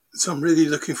So I'm really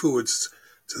looking forward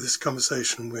to this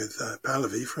conversation with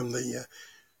Pallavi from the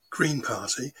Green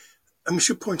Party. And we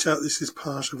should point out this is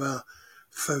part of our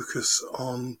focus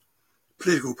on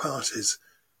political parties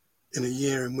in a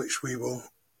year in which we will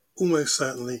almost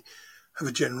certainly have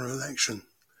a general election.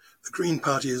 The Green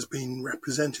Party has been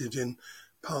represented in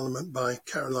Parliament by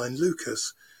Caroline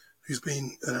Lucas, who's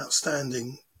been an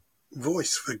outstanding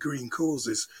voice for green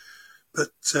causes,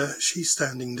 but she's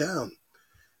standing down.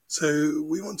 So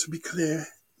we want to be clear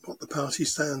what the party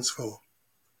stands for.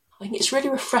 I think it's really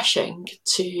refreshing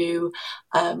to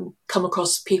come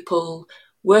across people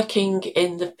working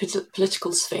in the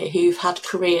political sphere who've had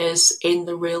careers in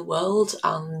the real world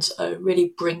and are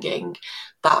really bringing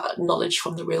that knowledge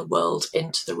from the real world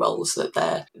into the roles that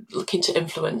they're looking to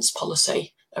influence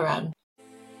policy around.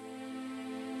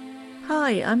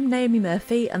 Hi, I'm Naomi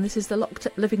Murphy, and this is the Locked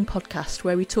Up Living podcast,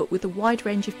 where we talk with a wide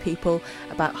range of people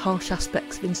about harsh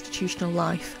aspects of institutional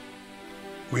life.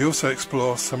 We also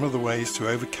explore some of the ways to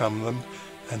overcome them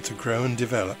and to grow and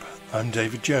develop. I'm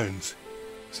David Jones.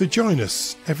 So join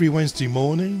us every Wednesday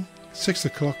morning, 6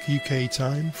 o'clock UK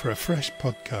time, for a fresh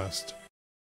podcast.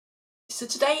 So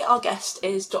today our guest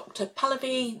is Dr.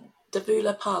 Pallavi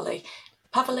Devulapalli.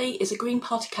 Pallavi is a Green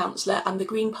Party councillor and the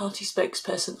Green Party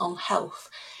spokesperson on health.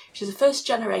 She's a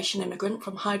first-generation immigrant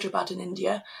from Hyderabad in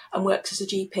India and works as a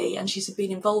GP, and she's been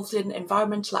involved in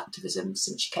environmental activism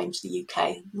since she came to the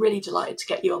UK. Really delighted to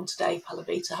get you on today,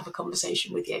 Pallavi, to have a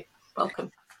conversation with you.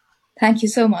 Welcome. Thank you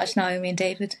so much, Naomi and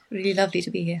David. Really lovely to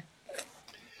be here.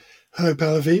 Hello,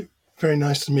 Pallavi. Very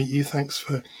nice to meet you. Thanks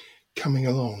for coming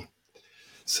along.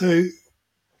 So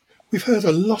we've heard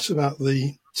a lot about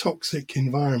the toxic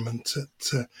environment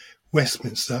at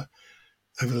Westminster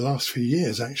over the last few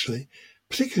years, actually,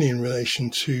 particularly in relation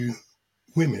to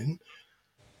women.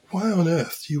 Why on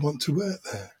earth do you want to work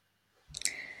there?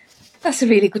 That's a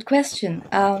really good question.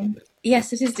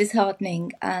 Yes, it is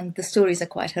disheartening, and the stories are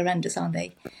quite horrendous, aren't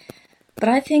they? But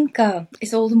I think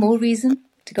it's all the more reason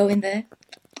to go in there.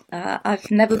 I've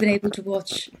never been able to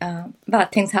watch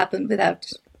bad things happen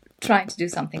without trying to do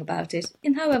something about it,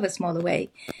 in however small a way.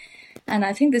 And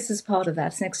I think this is part of that,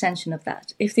 it's an extension of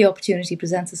that. If the opportunity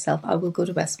presents itself, I will go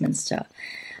to Westminster.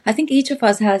 I think each of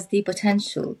us has the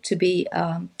potential to be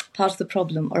part of the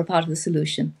problem or a part of the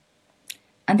solution.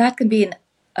 And that can be in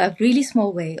a really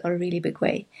small way or a really big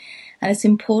way. And it's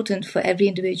important for every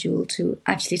individual to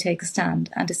actually take a stand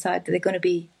and decide that they're going to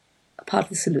be a part of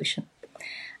the solution.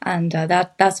 And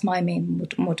that's my main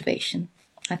motivation.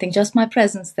 I think just my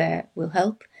presence there will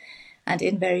help. And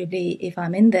invariably, if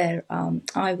I'm in there,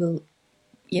 I will,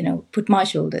 put my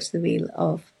shoulder to the wheel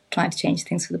of trying to change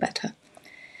things for the better.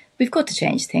 We've got to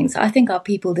change things. I think our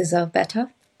people deserve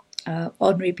better.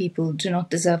 Ordinary people do not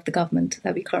deserve the government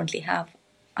that we currently have,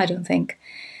 I don't think.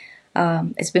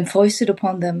 It's been foisted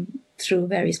upon them through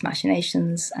various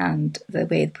machinations and the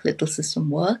way the political system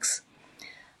works.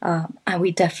 And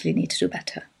we definitely need to do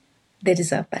better. They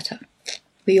deserve better.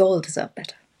 We all deserve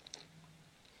better.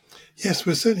 Yes,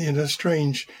 we're certainly in a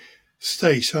strange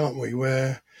state, aren't we,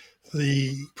 where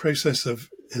the process of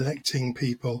electing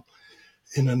people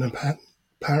in an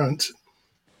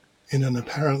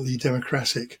apparently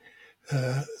democratic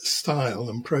style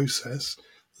and process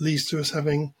leads to us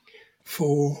having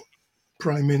 4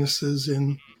 prime ministers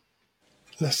in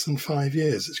less than 5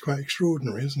 years. It's quite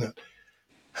extraordinary, isn't it?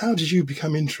 How did you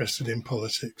become interested in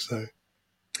politics, though?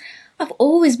 I've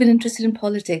always been interested in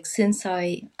politics since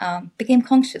I became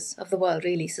conscious of the world,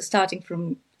 really. So starting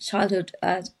from childhood,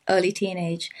 early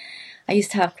teenage, I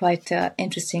used to have quite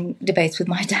interesting debates with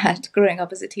my dad growing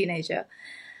up as a teenager.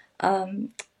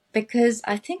 Because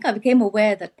I think I became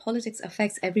aware that politics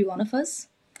affects every one of us,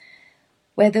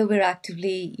 whether we're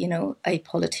actively, a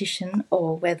politician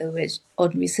or whether we're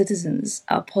ordinary citizens.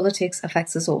 Our politics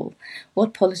affects us all.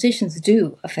 What politicians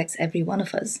do affects every one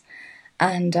of us.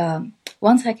 And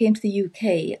once I came to the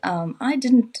UK, I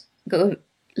didn't go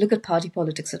look at party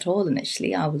politics at all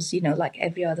initially. I was, like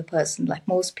every other person, like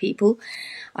most people.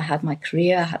 I had my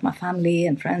career, I had my family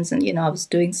and friends, and, I was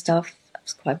doing stuff. I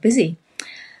was quite busy.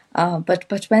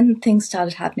 But when things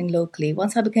started happening locally,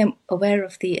 once I became aware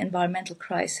of the environmental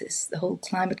crisis, the whole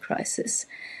climate crisis,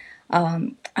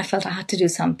 I felt I had to do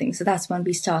something. So that's when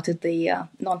we started the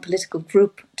non-political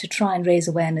group to try and raise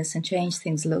awareness and change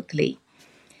things locally.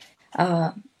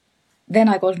 Then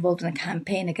I got involved in a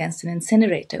campaign against an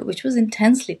incinerator, which was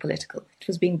intensely political. It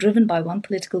was being driven by one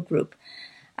political group,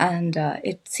 and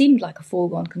it seemed like a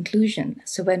foregone conclusion.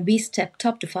 So when we stepped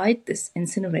up to fight this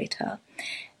incinerator,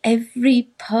 every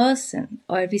person,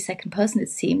 or every second person it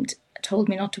seemed, told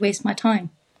me not to waste my time.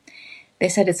 They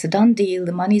said it's a done deal,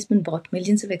 the money's been bought,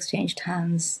 millions have exchanged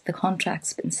hands, the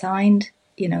contract's been signed,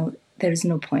 there is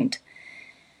no point.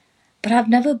 But I've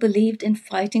never believed in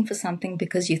fighting for something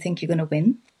because you think you're going to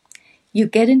win. You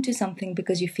get into something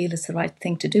because you feel it's the right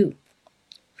thing to do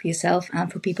for yourself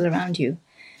and for people around you.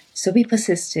 So we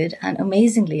persisted, and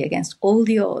amazingly, against all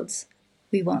the odds,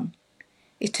 we won.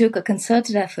 It took a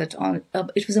concerted effort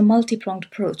it was a multi-pronged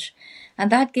approach.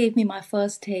 And that gave me my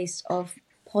first taste of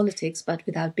politics, but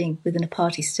without being within a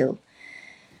party still.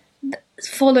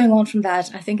 Following on from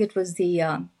that, I think it was the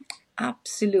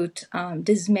absolute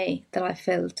dismay that I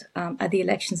felt at the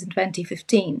elections in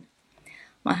 2015.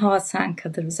 My heart sank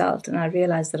at the result, and I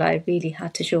realised that I really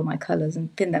had to show my colours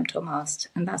and pin them to a mast.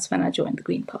 And that's when I joined the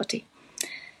Green Party.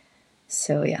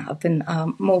 So yeah, I've been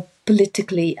more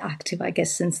politically active, I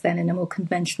guess, since then, in a more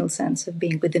conventional sense of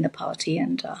being within a party.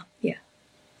 And yeah.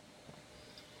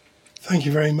 Thank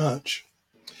you very much.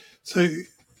 So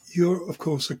you're, of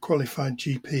course, a qualified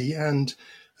GP and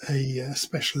a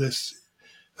specialist,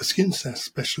 a skin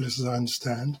specialist, as I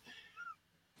understand.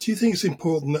 Do you think it's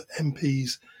important that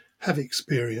MPs have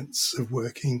experience of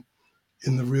working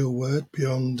in the real world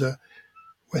beyond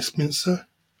Westminster?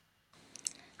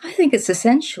 I think it's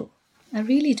essential. I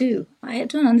really do. I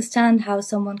don't understand how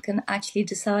someone can actually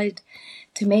decide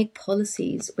to make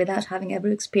policies without having ever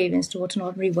experienced what an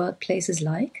ordinary workplace is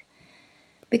like.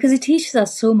 Because it teaches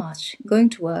us so much, going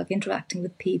to work, interacting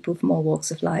with people from all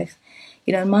walks of life.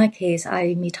 In my case,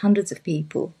 I meet hundreds of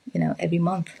people, every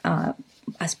month,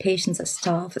 as patients, as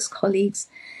staff, as colleagues.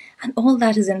 And all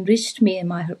that has enriched me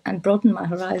and broadened my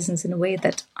horizons in a way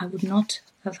that I would not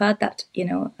have had that,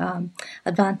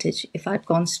 advantage if I'd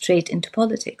gone straight into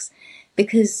politics.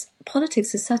 Because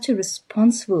politics is such a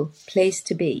responsible place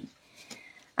to be.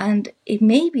 And it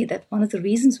may be that one of the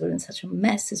reasons we're in such a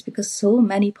mess is because so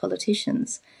many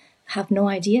politicians have no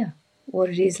idea what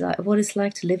it's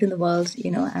like to live in the world,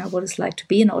 and what it's like to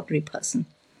be an ordinary person.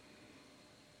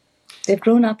 They've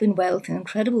grown up in wealth, in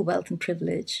incredible wealth and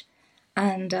privilege,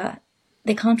 and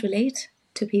they can't relate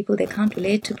to people, they can't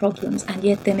relate to problems, and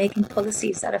yet they're making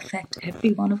policies that affect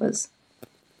every one of us.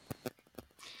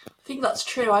 I think that's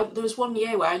true. There was one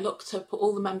year where I looked up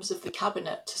all the members of the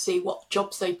cabinet to see what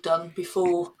jobs they'd done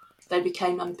before they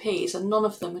became MPs, and none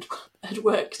of them had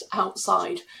worked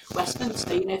outside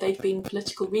Westminster. They'd been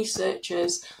political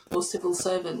researchers or civil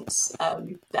servants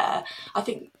there. I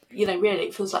think, really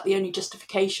it feels like the only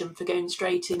justification for going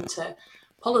straight into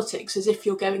politics is if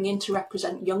you're going in to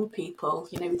represent young people,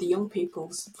 with the young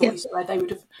people's voice, where they would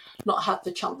have not had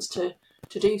the chance to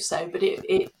do so. But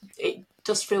it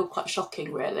does feel quite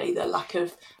shocking, really, the lack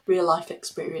of real life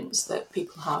experience that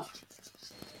people have.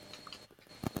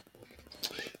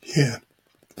 Yeah.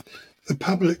 The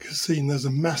public has seen there's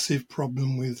a massive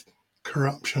problem with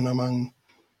corruption among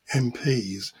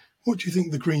MPs. What do you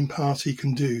think the Green Party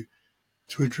can do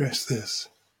to address this?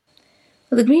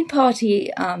 Well, the Green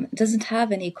Party doesn't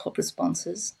have any corporate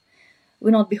sponsors.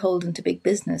 We're not beholden to big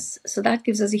business, so that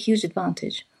gives us a huge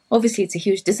advantage. Obviously, it's a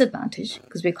huge disadvantage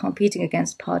because we're competing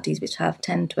against parties which have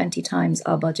 10, 20 times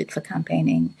our budget for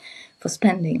campaigning, for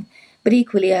spending. But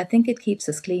equally, I think it keeps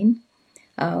us clean.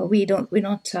 We're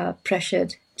not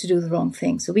pressured to do the wrong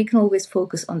thing. So we can always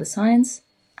focus on the science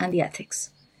and the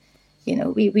ethics.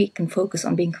 We can focus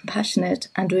on being compassionate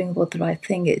and doing what the right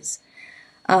thing is.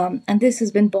 And this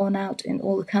has been borne out in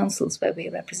all the councils where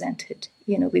we're represented.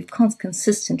 We've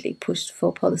consistently pushed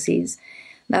for policies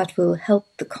that will help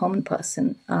the common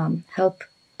person, help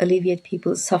alleviate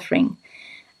people's suffering,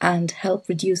 and help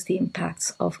reduce the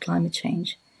impacts of climate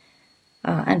change,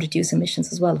 and reduce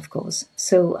emissions as well, of course.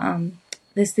 So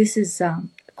this is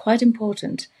quite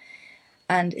important,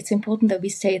 and it's important that we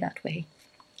stay that way,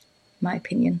 in my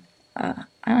opinion.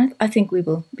 And I think we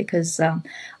will, because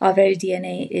our very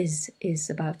DNA is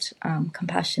about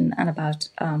compassion and about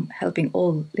helping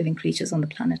all living creatures on the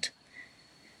planet.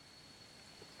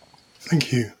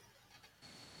 Thank you.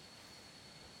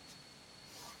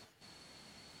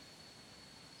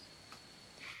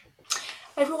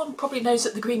 Everyone probably knows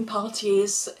that the Green Party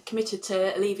is committed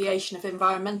to alleviation of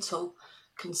environmental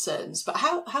concerns, but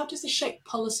how does this shape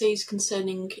policies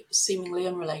concerning seemingly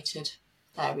unrelated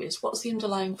areas? What's the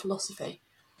underlying philosophy?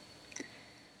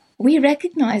 We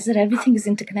recognise that everything is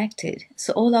interconnected,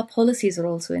 so all our policies are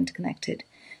also interconnected.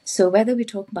 So whether we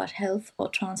talk about health or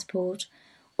transport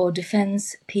or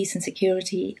defence, peace and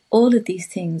security, all of these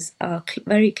things are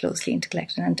very closely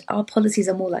interconnected, and our policies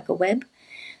are more like a web.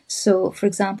 So, for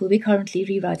example, we're currently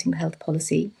rewriting the health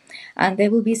policy, and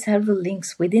there will be several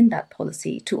links within that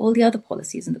policy to all the other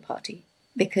policies in the party,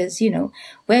 because,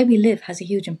 where we live has a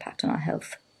huge impact on our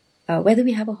health. Whether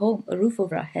we have a home, a roof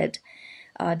over our head,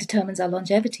 determines our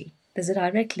longevity. There's a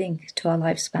direct link to our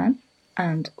lifespan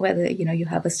and whether, you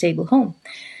have a stable home.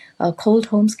 Cold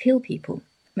homes kill people,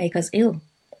 make us ill.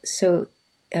 So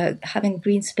having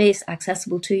green space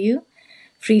accessible to you,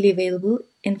 freely available,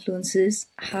 influences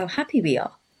how happy we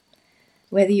are.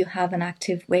 Whether you have an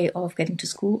active way of getting to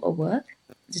school or work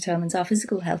determines our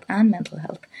physical health and mental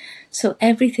health. So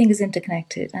everything is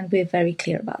interconnected, and we're very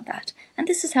clear about that. And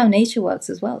this is how nature works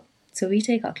as well. So we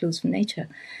take our clues from nature,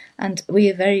 and we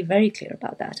are very, very clear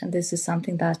about that. And this is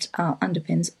something that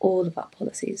underpins all of our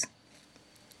policies.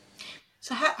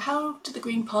 So how do the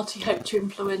Green Party hope to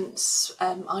influence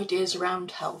ideas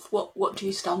around health? What do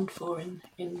you stand for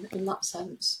in that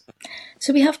sense?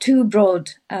 So we have two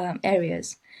broad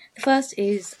areas. The first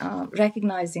is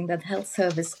recognising that the health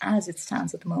service as it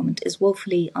stands at the moment is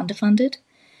woefully underfunded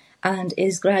and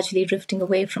is gradually drifting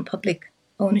away from public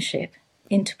ownership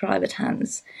into private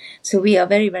hands. So we are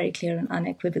very, very clear and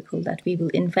unequivocal that we will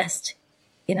invest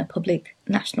in a public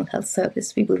national health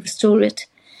service. We will restore it.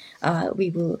 We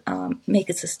will make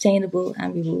it sustainable,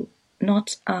 and we will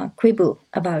not quibble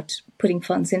about putting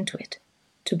funds into it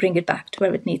to bring it back to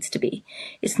where it needs to be.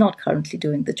 It's not currently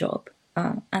doing the job.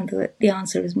 And the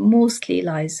answer is mostly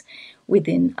lies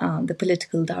within the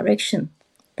political direction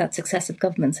that successive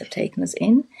governments have taken us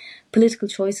in. Political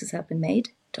choices have been made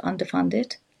to underfund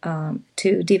it,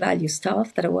 to devalue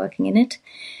staff that are working in it,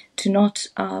 to not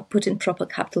put in proper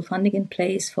capital funding in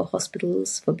place for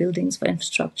hospitals, for buildings, for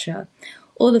infrastructure.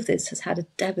 All of this has had a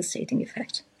devastating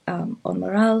effect on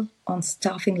morale, on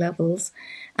staffing levels,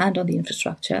 and on the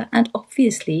infrastructure. And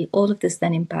obviously, all of this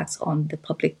then impacts on the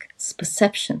public's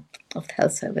perception of the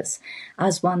health service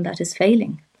as one that is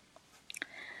failing.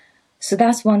 So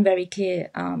that's one very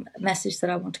clear message that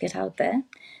I want to get out there.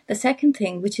 The second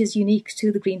thing, which is unique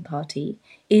to the Green Party,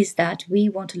 is that we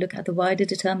want to look at the wider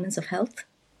determinants of health.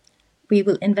 We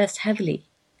will invest heavily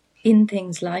in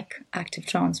things like active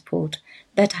transport,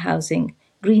 better housing,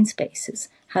 green spaces,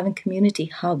 having community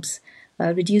hubs,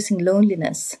 reducing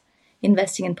loneliness,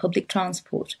 investing in public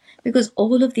transport, because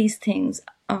all of these things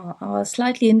are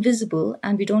slightly invisible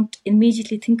and we don't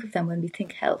immediately think of them when we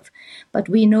think health. But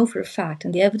we know for a fact,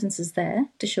 and the evidence is there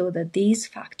to show that these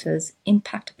factors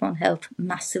impact upon health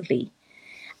massively.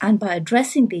 And by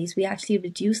addressing these, we actually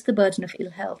reduce the burden of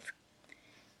ill health,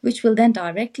 which will then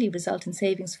directly result in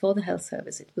savings for the health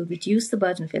service. It will reduce the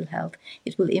burden of ill health.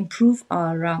 It will improve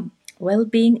our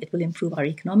well-being. It will improve our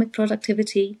economic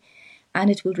productivity, and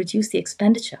it will reduce the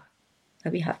expenditure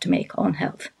that we have to make on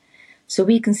health. So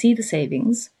we can see the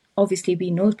savings. Obviously, we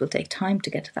know it will take time to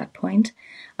get to that point,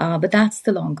 but that's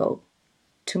the long goal,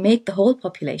 to make the whole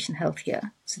population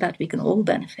healthier so that we can all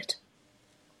benefit.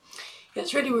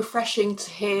 It's really refreshing to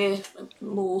hear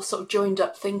more sort of joined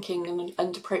up thinking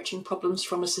and approaching problems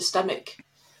from a systemic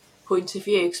point of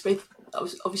view.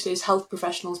 Because obviously, as health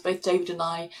professionals, both David and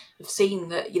I have seen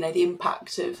that, the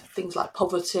impact of things like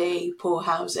poverty, poor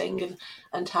housing,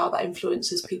 and how that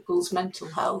influences people's mental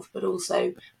health. But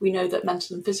also, we know that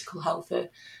mental and physical health are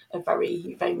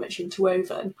very, very much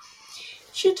interwoven.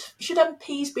 Should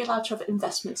MPs be allowed to have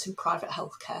investments in private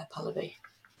healthcare, Pallavi?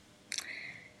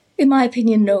 In my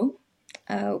opinion, no.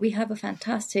 We have a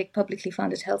fantastic publicly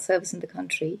funded health service in the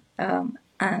country,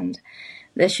 and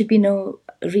there should be no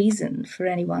reason for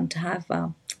anyone to have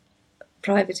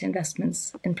private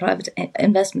investments in private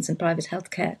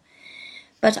healthcare.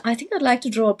 But I think I'd like to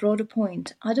draw a broader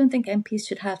point. I don't think MPs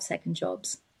should have second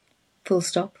jobs. Full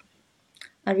stop.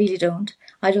 I really don't.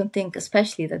 I don't think,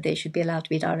 especially, that they should be allowed to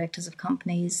be directors of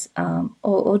companies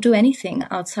or do anything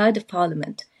outside of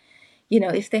Parliament.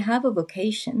 If they have a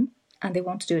vocation and they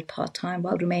want to do it part-time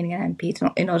while remaining an MP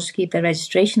in order to keep their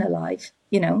registration alive,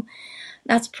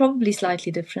 that's probably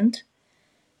slightly different.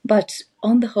 But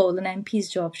on the whole, an MP's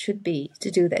job should be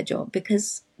to do their job,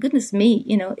 because, goodness me,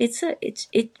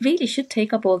 it really should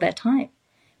take up all their time.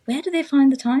 Where do they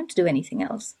find the time to do anything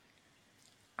else?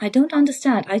 I don't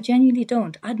understand. I genuinely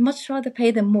don't. I'd much rather pay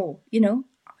them more,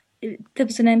 There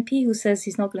was an MP who says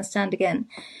he's not going to stand again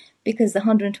because the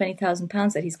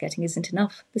 £120,000 that he's getting isn't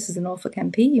enough. This is a Norfolk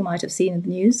MP, you might have seen in the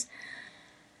news.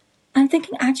 I'm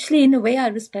thinking, actually, in a way, I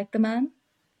respect the man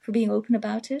for being open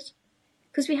about it,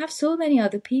 because we have so many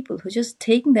other people who are just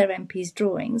taking their MP's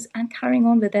drawings and carrying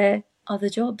on with their other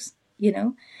jobs,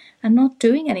 and not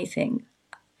doing anything,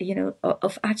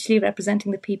 of actually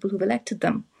representing the people who've elected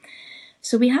them.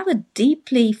 So we have a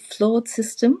deeply flawed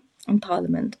system in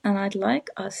Parliament, and I'd like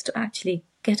us to actually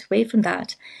get away from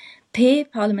that. Pay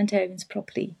parliamentarians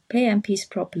properly, pay MPs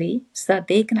properly, so that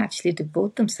they can actually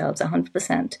devote themselves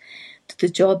 100% to the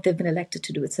job they've been elected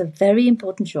to do. It's a very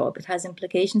important job. It has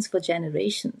implications for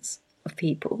generations of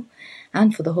people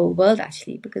and for the whole world,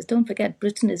 actually, because don't forget,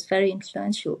 Britain is very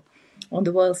influential on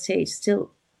the world stage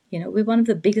still. We're one of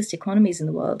the biggest economies in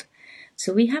the world.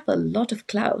 So we have a lot of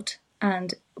clout,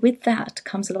 and with that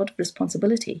comes a lot of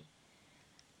responsibility.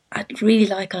 I'd really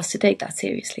like us to take that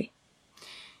seriously.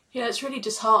 Yeah, it's really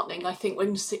disheartening, I think,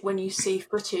 when you see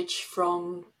footage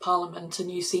from Parliament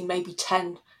and you see maybe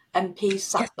 10 MPs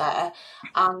sat there,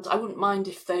 and I wouldn't mind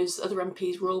if those other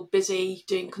MPs were all busy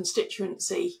doing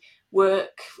constituency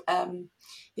work.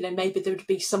 Maybe there would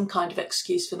be some kind of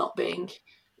excuse for not being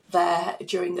there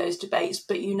during those debates,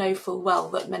 but you know full well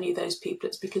that many of those people,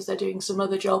 it's because they're doing some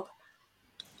other job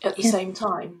at the same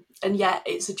time. And yet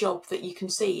it's a job that you can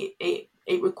see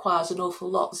it requires an awful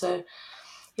lot. So,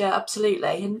 yeah,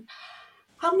 absolutely. And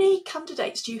how many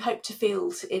candidates do you hope to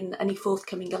field in any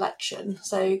forthcoming election?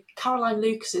 So Caroline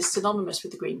Lucas is synonymous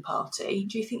with the Green Party.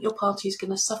 Do you think your party is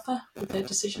going to suffer with their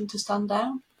decision to stand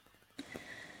down?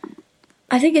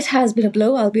 I think it has been a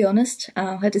blow, I'll be honest,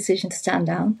 her decision to stand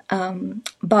down.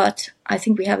 But I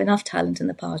think we have enough talent in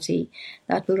the party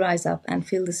that will rise up and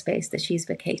fill the space that she's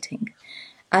vacating.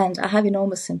 And I have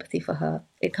enormous sympathy for her.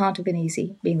 It can't have been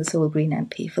easy being the sole Green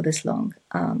MP for this long.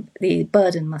 The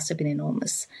burden must have been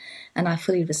enormous. And I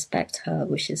fully respect her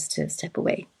wishes to step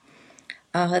away.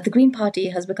 The Green Party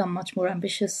has become much more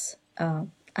ambitious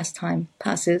as time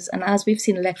passes. And as we've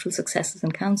seen electoral successes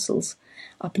in councils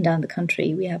up and down the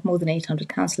country, we have more than 800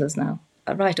 councillors now,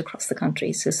 right across the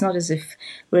country. So it's not as if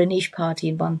we're a niche party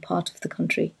in one part of the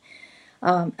country.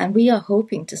 And we are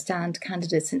hoping to stand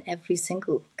candidates in every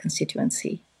single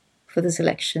constituency for this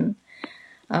election.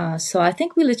 So I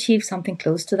think we'll achieve something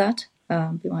close to that.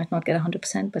 We might not get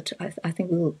 100%, but I think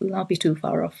we'll not be too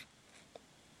far off.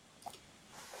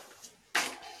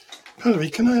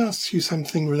 Pallavi, can I ask you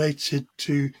something related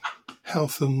to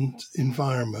health and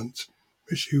environment,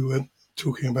 which you were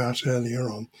talking about earlier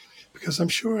on? Because I'm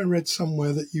sure I read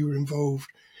somewhere that you were involved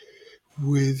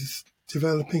with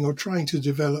developing or trying to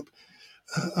develop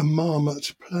a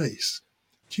Marmot place.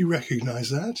 Do you recognise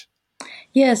that?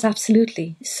 Yes,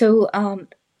 absolutely. So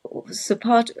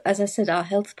part, as I said, our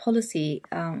health policy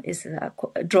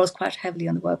draws quite heavily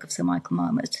on the work of Sir Michael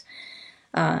Marmot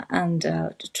and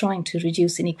trying to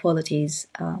reduce inequalities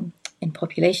in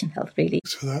population health, really.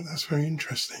 So that's very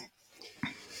interesting.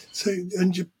 So,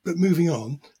 but moving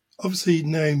on, obviously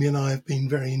Naomi and I have been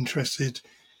very interested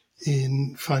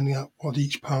in finding out what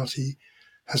each party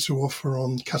has to offer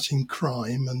on cutting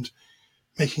crime and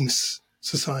making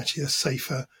society a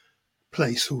safer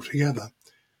place altogether.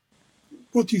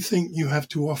 What do you think you have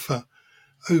to offer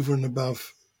over and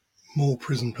above more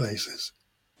prison places?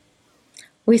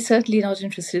 We're certainly not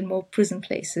interested in more prison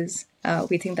places.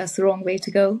 We think that's the wrong way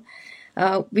to go.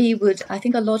 I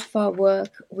think a lot of our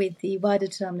work with the wider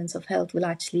determinants of health will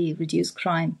actually reduce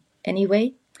crime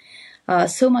anyway.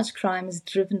 So much crime is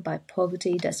driven by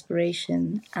poverty,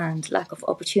 desperation, and lack of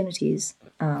opportunities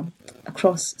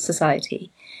across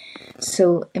society.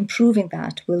 So improving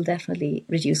that will definitely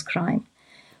reduce crime.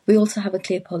 We also have a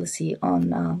clear policy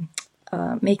on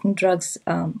making drugs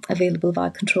available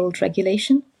via controlled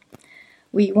regulation.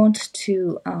 We want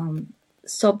to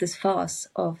stop this farce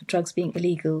of drugs being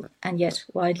illegal and yet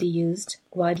widely used,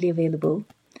 widely available,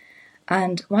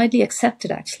 and widely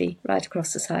accepted actually right across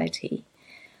society.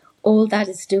 All that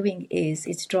it's doing is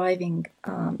it's driving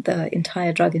the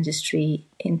entire drug industry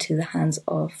into the hands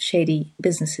of shady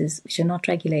businesses which are not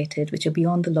regulated, which are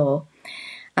beyond the law,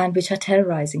 and which are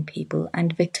terrorizing people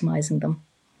and victimizing them.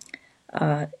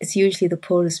 It's usually the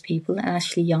poorest people and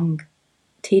actually young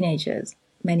teenagers,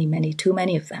 too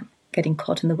many of them, getting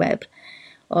caught in the web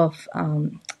of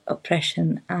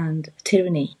oppression and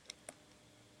tyranny.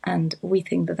 And we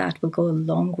think that will go a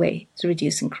long way to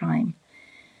reducing crime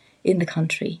in the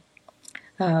country.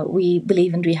 We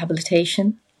believe in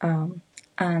rehabilitation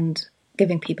and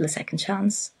giving people a second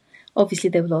chance. Obviously,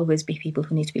 there will always be people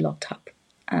who need to be locked up,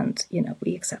 and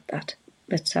we accept that.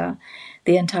 But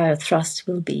the entire thrust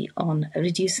will be on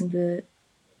reducing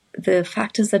the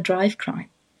factors that drive crime,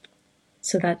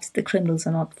 so that the criminals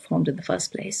are not formed in the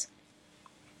first place.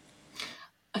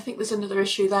 I think there's another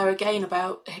issue there again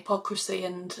about hypocrisy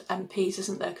and MPs,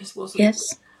 isn't there? Because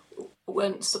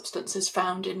weren't substances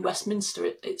found in Westminster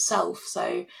itself,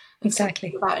 so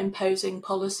exactly about imposing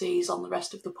policies on the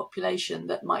rest of the population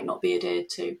that might not be adhered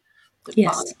to by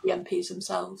the MPs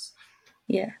themselves.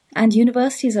 Yeah, and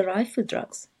universities are rife with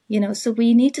drugs, so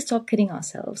we need to stop kidding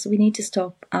ourselves. We need to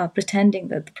stop pretending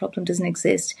that the problem doesn't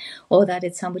exist or that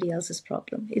it's somebody else's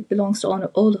problem. It belongs to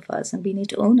all of us, and we need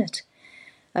to own it.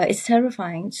 It's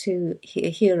terrifying to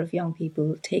hear of young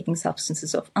people taking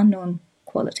substances of unknown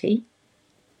quality,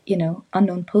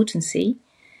 unknown potency,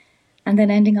 and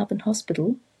then ending up in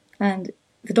hospital. And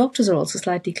the doctors are also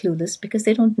slightly clueless because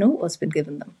they don't know what's been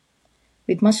given them.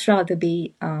 We'd much rather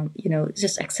be,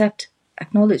 just accept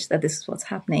acknowledge that this is what's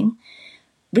happening,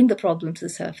 bring the problem to the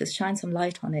surface, shine some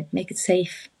light on it, make it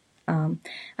safe.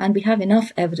 And we have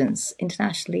enough evidence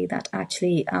internationally that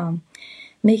actually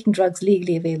making drugs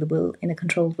legally available in a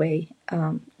controlled way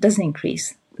doesn't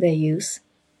increase their use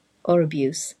or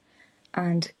abuse,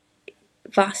 and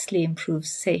vastly improves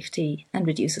safety and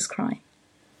reduces crime.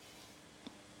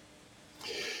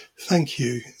 Thank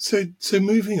you. So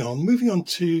moving on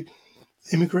to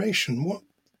immigration. What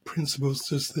principles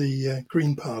does the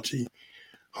Green Party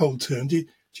hold to? And do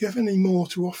you have any more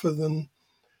to offer than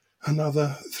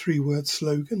another 3-word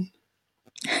slogan?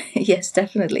 Yes,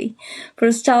 definitely. For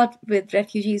a start, with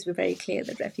refugees, we're very clear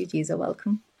that refugees are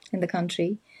welcome in the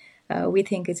country. We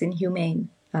think it's inhumane,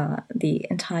 the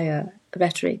entire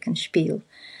rhetoric and spiel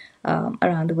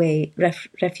around the way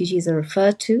refugees are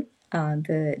referred to,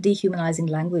 the dehumanizing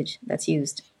language that's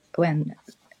used when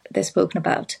they're spoken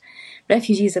about.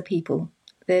 Refugees are people.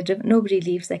 Nobody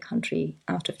leaves their country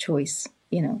out of choice.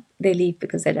 They leave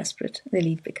because they're desperate. They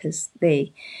leave because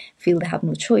they feel they have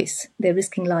no choice. They're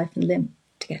risking life and limb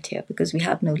to get here because we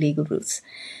have no legal routes.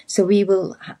 So we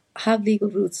will have legal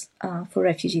routes for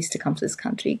refugees to come to this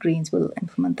country. Greens will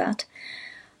implement that.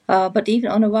 But even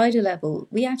on a wider level,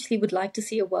 we actually would like to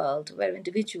see a world where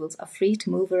individuals are free to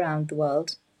move around the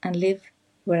world and live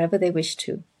wherever they wish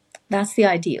to. That's the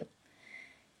ideal.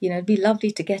 It'd be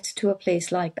lovely to get to a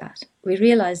place like that. We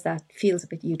realise that feels a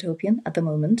bit utopian at the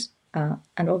moment.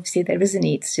 And obviously there is a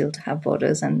need still to have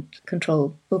borders and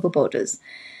control over borders.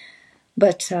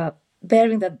 But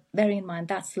bearing in mind,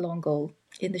 that's the long goal.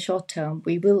 In the short term,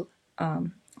 we will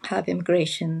have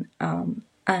immigration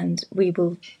and we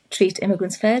will treat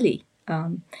immigrants fairly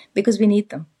because we need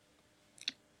them.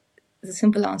 The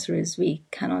simple answer is we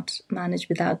cannot manage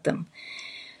without them.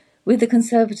 With the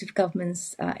Conservative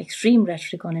government's extreme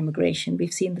rhetoric on immigration,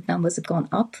 we've seen that numbers have gone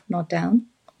up, not down.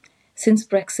 Since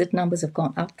Brexit, numbers have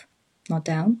gone up, not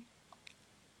down.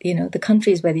 The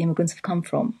countries where the immigrants have come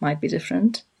from might be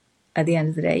different at the end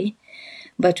of the day.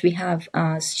 But we have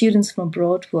students from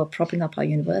abroad who are propping up our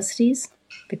universities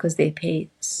because they pay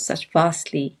such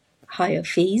vastly higher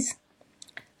fees.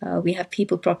 We have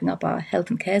people propping up our health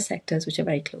and care sectors, which are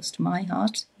very close to my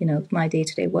heart, my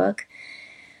day-to-day work.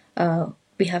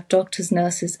 We have doctors,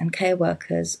 nurses and care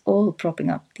workers all propping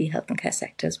up the health and care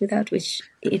sectors, without which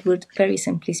it would, very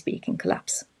simply speaking,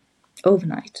 collapse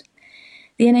overnight.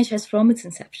 The NHS from its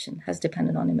inception has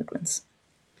depended on immigrants,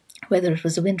 whether it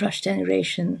was the Windrush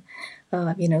generation,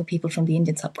 people from the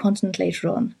Indian subcontinent later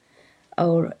on,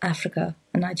 or Africa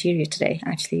and Nigeria today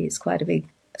actually is quite a big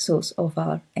source of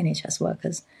our NHS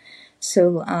workers.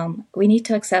 So we need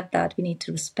to accept that, we need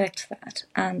to respect that.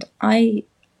 And I'm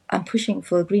pushing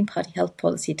for a Green Party health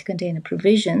policy to contain a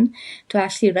provision to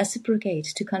actually reciprocate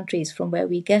to countries from where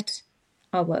we get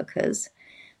our workers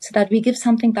so that we give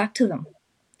something back to them.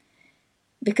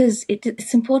 Because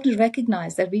it's important to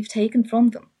recognise that we've taken from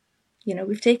them.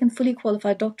 We've taken fully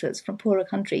qualified doctors from poorer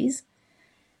countries.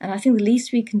 And I think the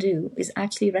least we can do is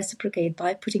actually reciprocate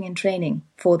by putting in training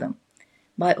for them,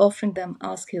 by offering them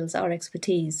our skills, our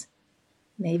expertise,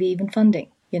 maybe even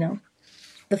funding,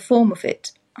 The form of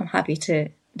it, I'm happy to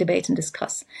debate and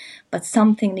discuss, but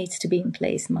something needs to be in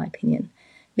place, in my opinion,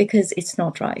 because it's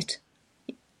not right.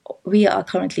 We are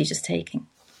currently just taking,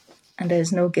 and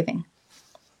there's no giving.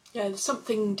 Yeah, there's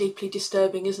something deeply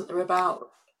disturbing, isn't there,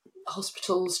 about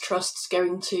hospitals, trusts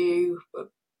going to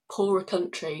poorer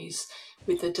countries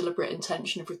with the deliberate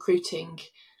intention of recruiting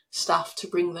staff to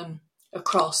bring them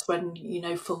across when you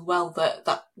know full well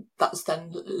that's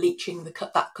then leeching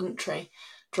that country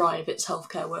dry of its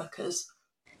healthcare workers.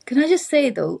 Can I just say,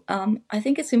 though, I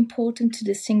think it's important to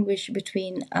distinguish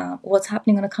between what's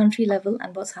happening on a country level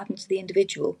and what's happening to the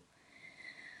individual.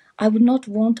 I would not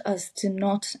want us to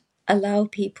not allow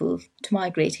people to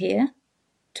migrate here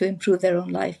to improve their own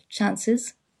life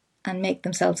chances and make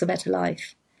themselves a better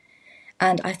life.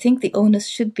 And I think the onus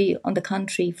should be on the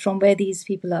country from where these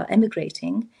people are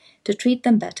emigrating to treat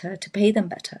them better, to pay them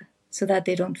better, so that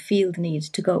they don't feel the need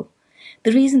to go.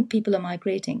 The reason people are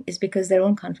migrating is because their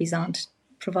own countries aren't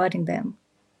providing them,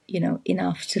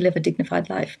 enough to live a dignified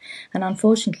life. And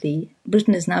unfortunately,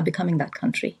 Britain is now becoming that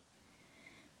country.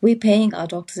 We're paying our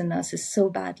doctors and nurses so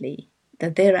badly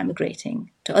that they're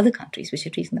emigrating to other countries which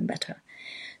are treating them better.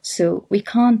 So we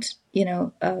can't,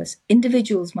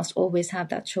 individuals must always have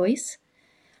that choice.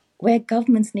 Where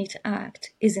governments need to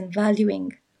act is in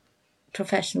valuing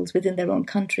professionals within their own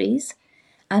countries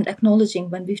and acknowledging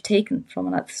when we've taken from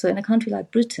another. So in a country like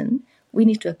Britain, we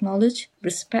need to acknowledge,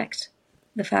 respect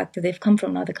the fact that they've come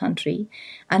from another country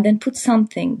and then put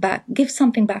something back, give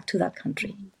something back to that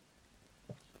country.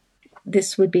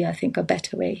 This would be, I think, a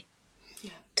better way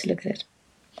to look at it.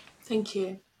 Thank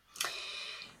you.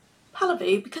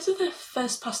 Pallavi, because of the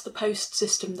first-past-the-post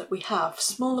system that we have,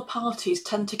 smaller parties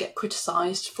tend to get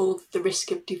criticised for the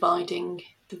risk of dividing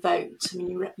the vote. I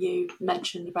mean, you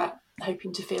mentioned about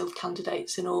hoping to field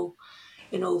candidates in all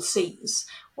seats.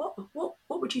 What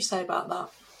would you say about that?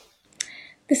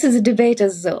 This is a debate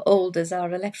as old as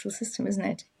our electoral system, isn't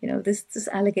it? This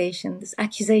allegation, this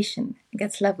accusation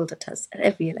gets levelled at us at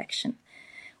every election.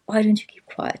 Why don't you keep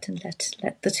quiet and let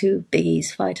the two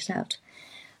biggies fight it out?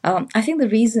 I think the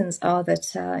reasons are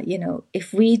that,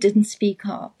 if we didn't speak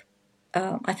up,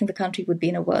 I think the country would be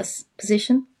in a worse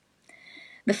position.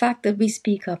 The fact that we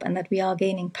speak up and that we are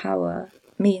gaining power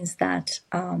means that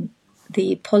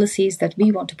the policies that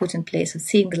we want to put in place are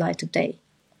seeing the light of day.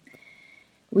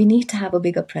 We need to have a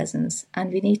bigger presence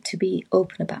and we need to be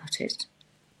open about it.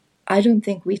 I don't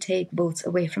think we take votes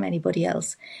away from anybody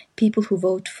else. People who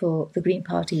vote for the Green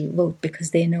Party vote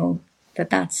because they know that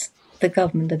that's the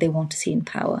government that they want to see in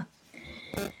power.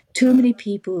 Too many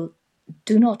people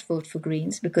do not vote for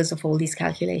Greens because of all these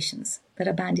calculations that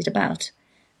are bandied about.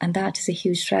 And that is a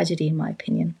huge tragedy, in my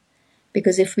opinion.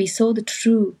 Because if we saw the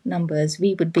true numbers,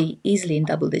 we would be easily in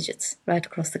double digits right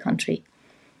across the country.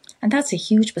 And that's a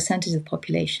huge percentage of the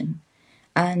population.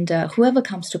 And whoever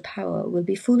comes to power will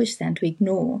be foolish then to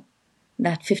ignore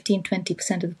that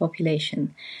 15-20% of the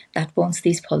population that wants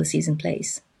these policies in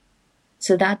place.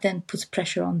 So that then puts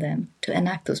pressure on them to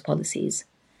enact those policies.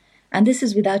 And this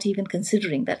is without even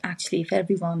considering that actually if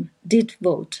everyone did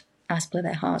vote as per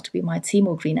their heart, we might see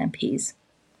more Green MPs.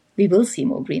 We will see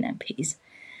more Green MPs.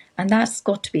 And that's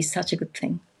got to be such a good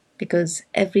thing, because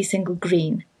every single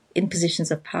Green in positions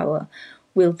of power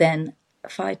will then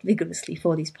fight vigorously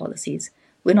for these policies.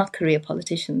 We're not career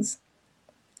politicians.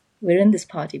 We're in this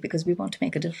party because we want to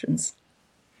make a difference.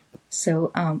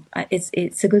 So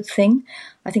it's a good thing.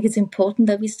 I think it's important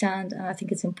that we stand, and I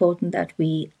think it's important that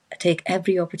we take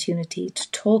every opportunity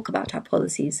to talk about our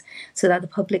policies so that the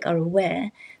public are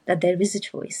aware that there is a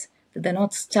choice, that they're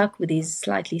not stuck with these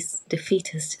slightly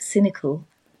defeatist, cynical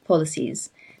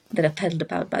policies that are peddled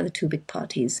about by the two big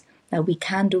parties, that we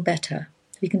can do better.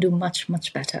 We can do much,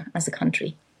 much better as a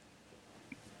country.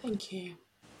 Thank you.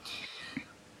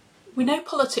 We know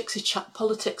politics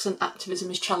and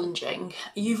activism is challenging.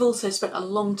 You've also spent a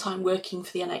long time working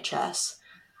for the NHS.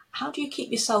 How do you keep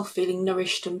yourself feeling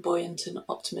nourished and buoyant and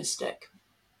optimistic?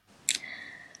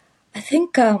 I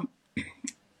think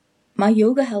my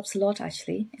yoga helps a lot,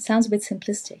 actually. It sounds a bit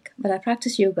simplistic, but I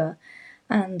practice yoga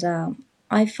and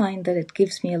I find that it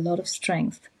gives me a lot of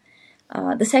strength.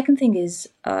 The second thing is,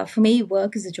 for me,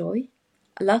 work is a joy.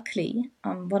 Luckily,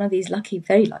 I'm one of these lucky,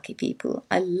 very lucky people.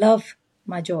 I love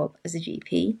my job as a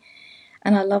GP,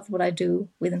 and I love what I do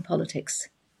within politics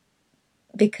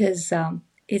because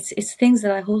it's things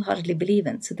that I wholeheartedly believe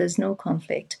in, so there's no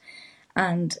conflict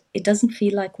and it doesn't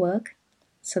feel like work,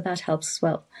 so that helps as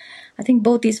well. I think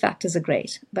both these factors are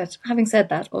great, but having said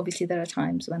that, obviously there are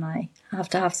times when I have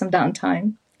to have some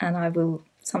downtime, and I will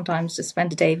sometimes just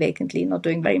spend a day vacantly, not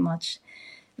doing very much,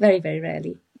 very, very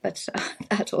rarely, but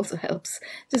that also helps,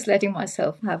 just letting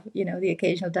myself have, the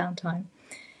occasional downtime.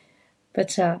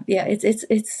 But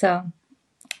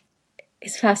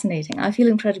it's fascinating. I feel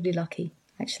incredibly lucky,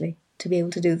 actually, to be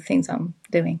able to do the things I'm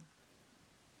doing.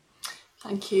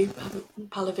 Thank you,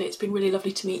 Pallavi. It's been really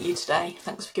lovely to meet you today.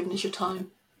 Thanks for giving us your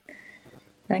time.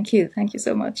 Thank you. Thank you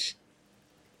so much.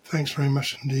 Thanks very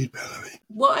much indeed, Pallavi.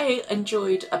 What I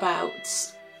enjoyed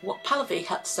about what Pallavi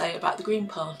had to say about the Green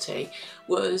Party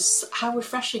was how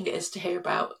refreshing it is to hear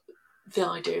about the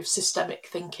idea of systemic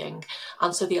thinking,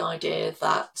 and so the idea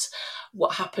that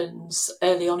what happens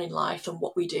early on in life and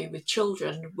what we do with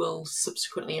children will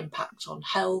subsequently impact on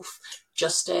health,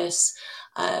 justice,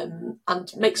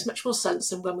 and makes much more sense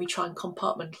than when we try and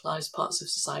compartmentalise parts of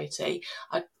society.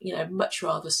 I'd much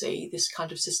rather see this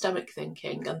kind of systemic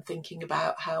thinking and thinking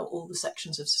about how all the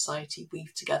sections of society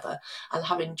weave together and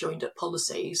having joined up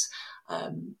policies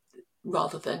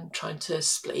rather than trying to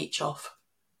split each off.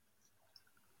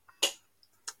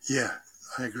 Yeah,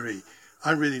 I agree.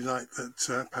 I really like that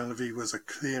Pallavi was a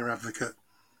clear advocate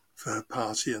for her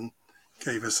party and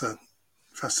gave us a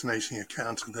fascinating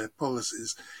account of their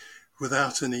policies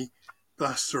without any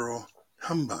bluster or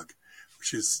humbug,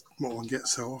 which is what one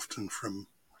gets so often from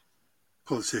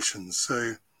politicians.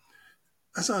 So,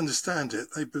 as I understand it,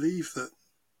 they believe that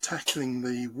tackling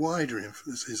the wider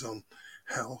influences on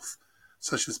health,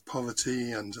 such as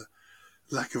poverty and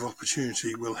lack of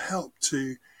opportunity, will help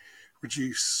to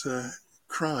reduce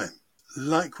crime.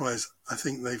 Likewise, I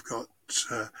think they've got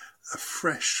a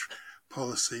fresh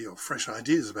policy or fresh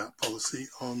ideas about policy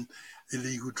on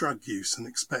illegal drug use, and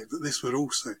expect that this would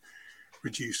also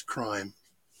reduce crime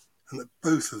and that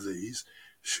both of these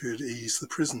should ease the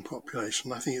prison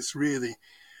population. I think it's really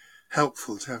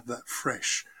helpful to have that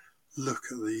fresh look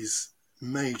at these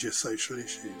major social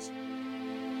issues.